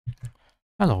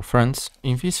Hello friends,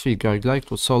 in this video I'd like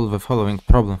to solve the following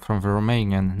problem from the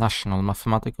Romanian National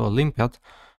Mathematical Olympiad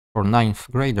for 9th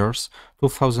graders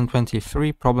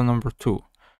 2023, problem number 2.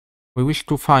 We wish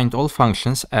to find all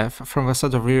functions f from a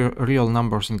set of real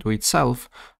numbers into itself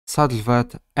such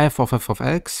that f of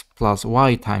x plus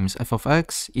y times f of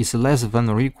x is less than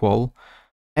or equal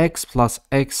x plus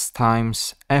x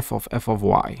times f of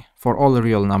y for all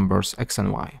real numbers x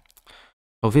and y.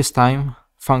 So this time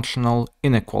functional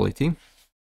inequality.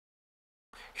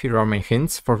 Here are my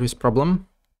hints for this problem.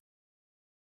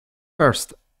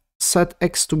 First, set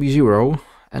x to be 0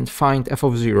 and find f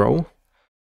of 0.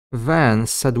 Then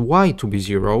set y to be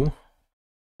 0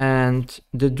 and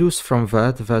deduce from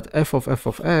that f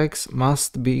of x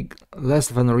must be less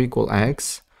than or equal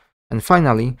x. And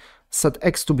finally, set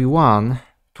x to be 1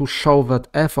 to show that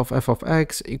f of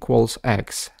x equals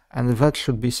x. And that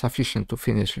should be sufficient to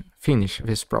finish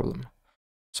this problem.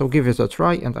 So give it a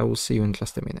try and I will see you in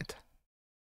just a minute.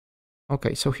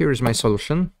 Okay, so here is my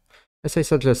solution. As I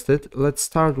suggested, let's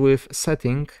start with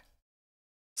setting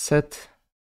set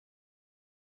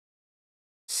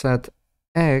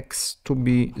x to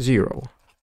be 0.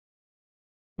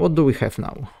 What do we have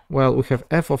now? Well, we have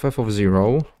f of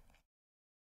 0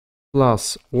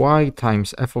 plus y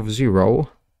times f of 0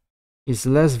 is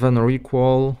less than or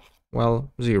equal, well,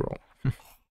 0.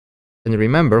 And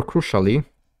remember, crucially,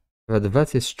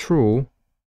 that is true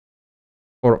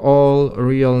for all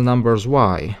real numbers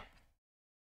y.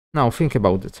 Now think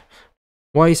about it.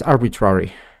 Y is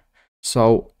arbitrary.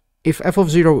 So if f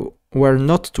of 0 were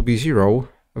not to be 0,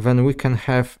 then we can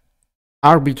have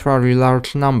arbitrary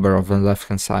large number on the left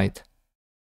hand side.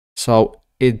 So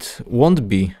it won't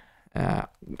be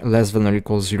less than or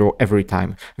equal 0 every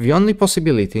time. The only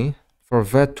possibility for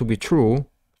that to be true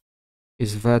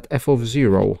is that f of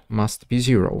 0 must be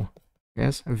 0.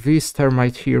 Yes, this term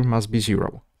right here must be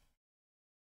 0.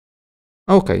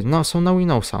 Okay, now we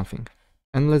know something,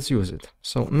 and let's use it.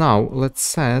 So now let's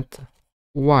set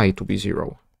y to be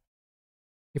 0.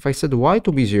 If I set y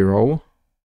to be 0,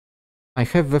 I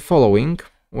have the following.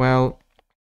 Well,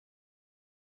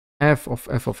 f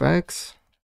of x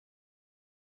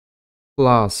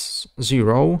plus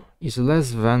 0 is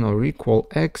less than or equal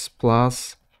x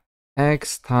plus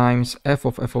x times f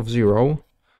of 0,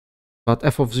 but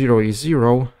f of 0 is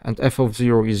 0 and f of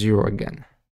 0 is 0 again.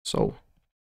 So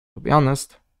to be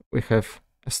honest, we have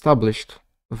established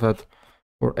that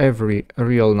for every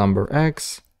real number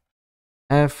x,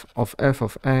 f of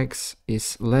x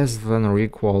is less than or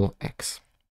equal x.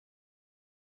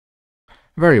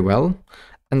 Very well.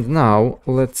 And now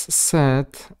let's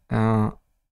set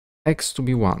x to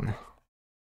be 1.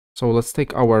 So let's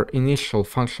take our initial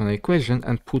functional equation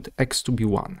and put x to be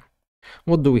 1.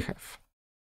 What do we have?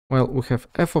 Well, we have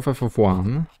f of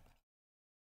 1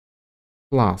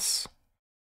 plus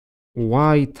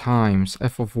y times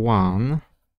f of 1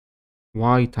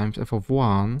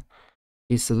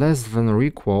 is less than or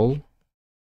equal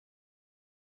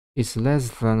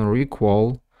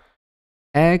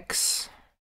x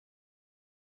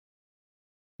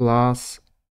plus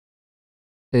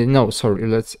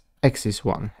x is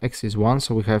 1,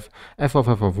 so we have f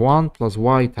of 1 plus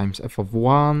y times f of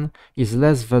 1 is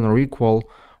less than or equal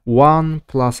 1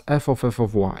 plus f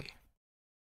of y.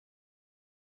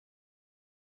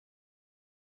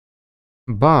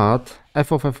 But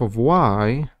f of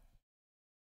y,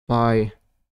 by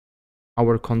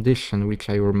our condition, which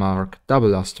I will mark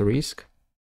double asterisk,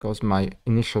 because my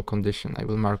initial condition I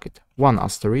will mark it 1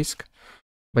 asterisk.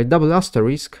 By double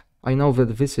asterisk, I know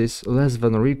that this is less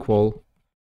than or equal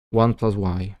 1 plus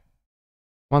y.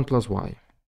 1 plus y.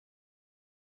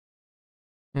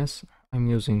 Yes, I'm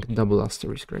using double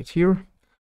asterisk right here.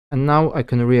 And now I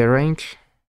can rearrange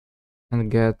and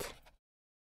get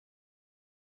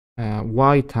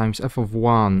y times f of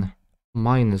 1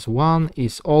 minus 1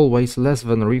 is always less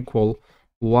than or equal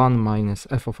 1 minus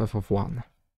f of 1.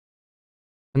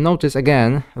 And notice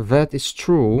again, that is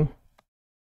true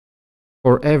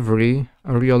for every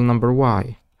real number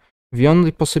y. The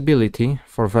only possibility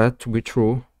for that to be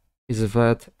true is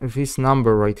that this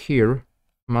number right here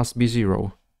must be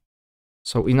 0.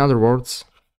 So in other words,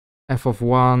 f of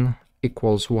 1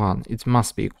 equals 1. It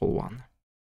must be equal 1.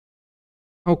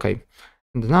 Okay.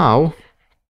 And now,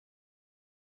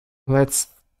 let's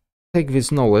take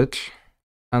this knowledge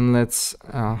and let's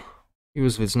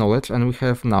use this knowledge, and we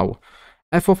have now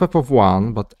f of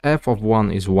 1, but f of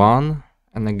 1 is 1,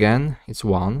 and again it's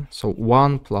 1, so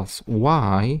 1 plus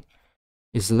y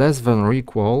is less than or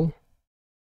equal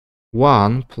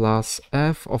 1 plus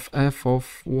f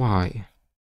of y.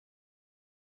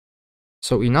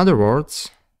 So in other words,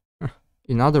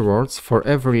 for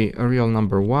every real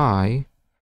number y,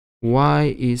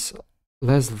 y is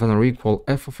less than or equal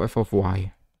f of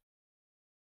y.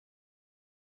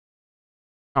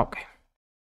 Okay.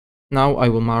 Now I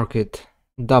will mark it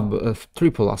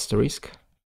triple asterisk.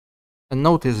 And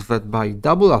notice that by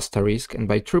double asterisk and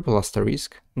by triple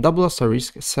asterisk, double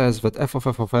asterisk says that f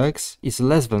of x is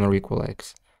less than or equal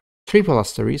x. Triple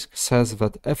asterisk says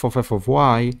that f of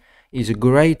y is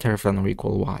greater than or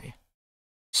equal y.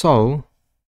 So,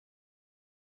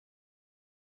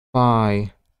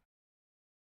 by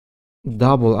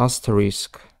double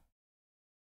asterisk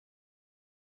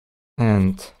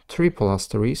and triple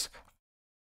asterisk,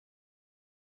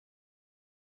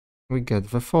 we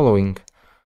get the following.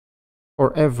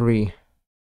 For every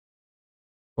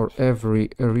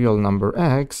real number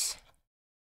x,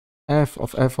 f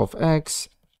of x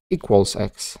equals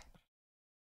x.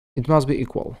 It must be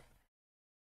equal.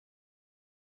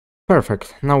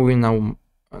 Perfect. Now we know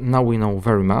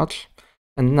very much.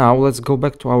 And now let's go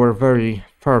back to our very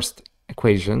first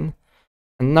equation.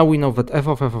 And now we know that f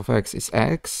of x is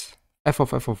x, f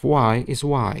of y is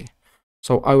y.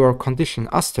 So our condition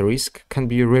asterisk can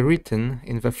be rewritten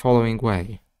in the following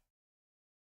way.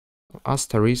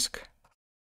 Asterisk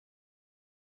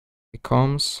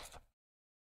becomes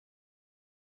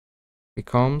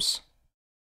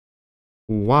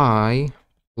y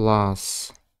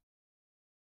plus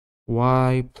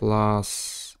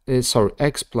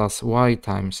x plus y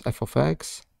times f of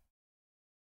x,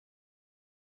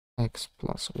 x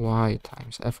plus y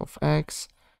times f of x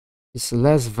is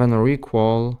less than or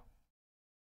equal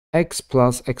x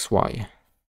plus xy.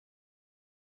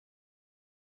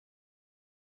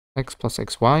 X plus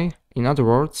xy, in other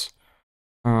words,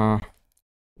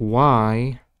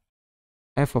 y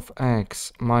f of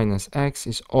x minus x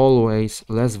is always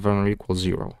less than or equal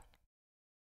 0.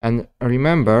 And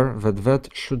remember that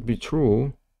that should be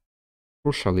true,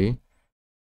 crucially,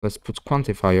 let's put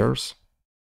quantifiers,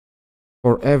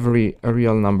 for every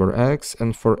real number x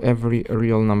and for every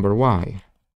real number y.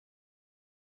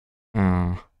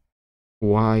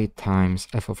 Y times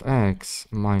f of x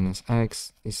minus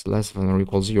x is less than or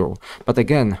equal 0. But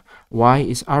again, y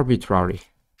is arbitrary.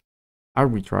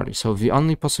 So the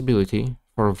only possibility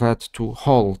for that to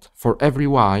hold for every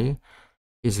y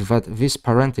is that this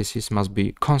parenthesis must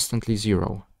be constantly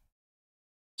 0.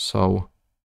 So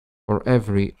for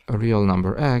every real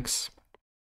number x,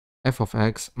 f of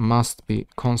x must be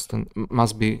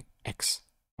x.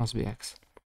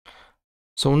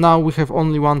 So now we have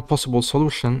only one possible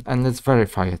solution, and let's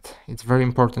verify it. It's very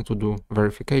important to do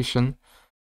verification.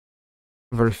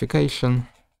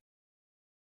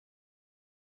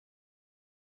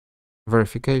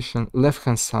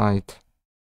 Left-hand side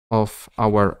of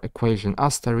our equation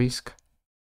asterisk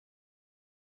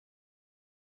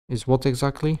is what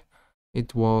exactly?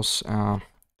 It was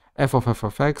f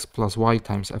of x plus y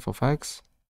times f of x.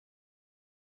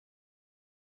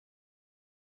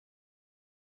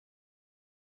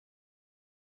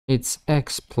 It's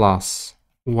x plus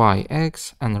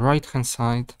yx, and the right hand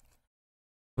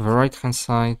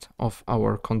side of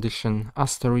our condition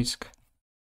asterisk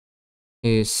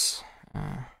is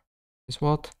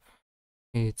what?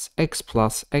 It's x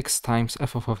plus x times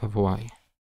f of y.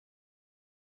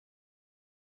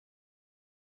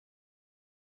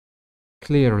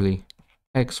 Clearly,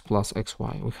 x plus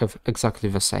xy, we have exactly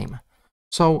the same.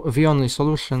 So the only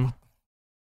solution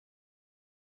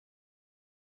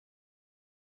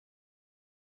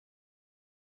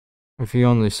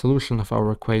of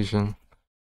our equation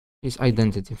is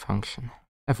identity function,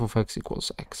 f of x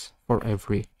equals x for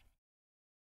every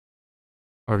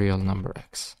real number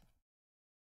x.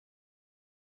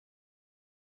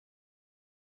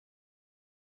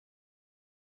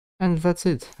 And that's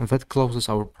it. That closes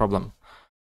our problem.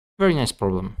 Very nice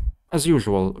problem. As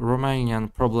usual,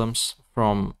 Romanian problems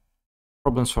from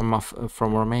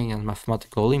Romanian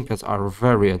Mathematical Olympiads are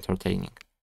very entertaining,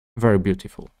 very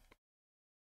beautiful.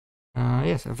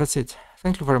 Yes, that's it.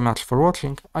 Thank you very much for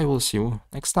watching. I will see you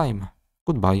next time.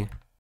 Goodbye.